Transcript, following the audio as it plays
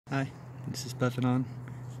Hi, this is PuffinOn,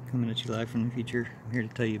 coming at you live from the future. I'm here to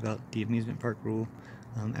tell you about the amusement park rule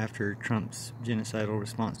after Trump's genocidal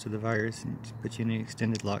response to the virus and put you in an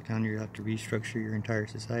extended lockdown. You have to restructure your entire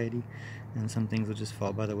society, and some things will just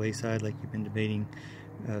fall by the wayside, like you've been debating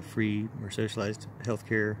free or socialized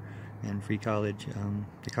healthcare and free college.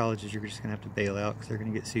 The colleges you're just going to have to bail out because they're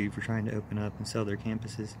going to get sued for trying to open up and sell their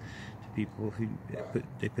campuses to people who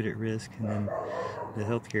they put at risk. And then the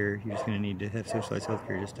healthcare, you're just going to need to have socialized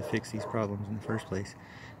healthcare just to fix these problems in the first place.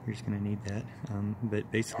 You're just going to need that. But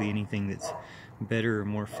basically anything that's better or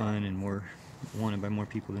more fun and more wanted by more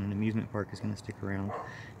people than an amusement park is going to stick around,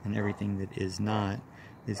 and everything that is not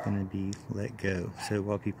is going to be let go. So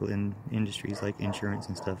while people in industries like insurance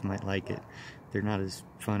and stuff might like it, they're not as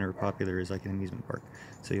fun or popular as like an amusement park.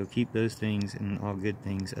 So you'll keep those things and all good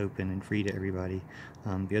things open and free to everybody.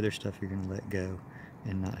 The other stuff you're going to let go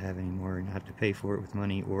and not have anymore, and have to pay for it with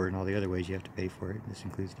money or in all the other ways you have to pay for it. This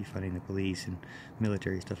includes defunding the police and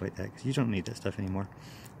military stuff like that, because you don't need that stuff anymore,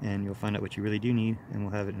 and you'll find out what you really do need, and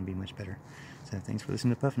we'll have it and be much better. So thanks for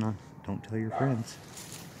listening to PuffinOn. Don't tell your friends.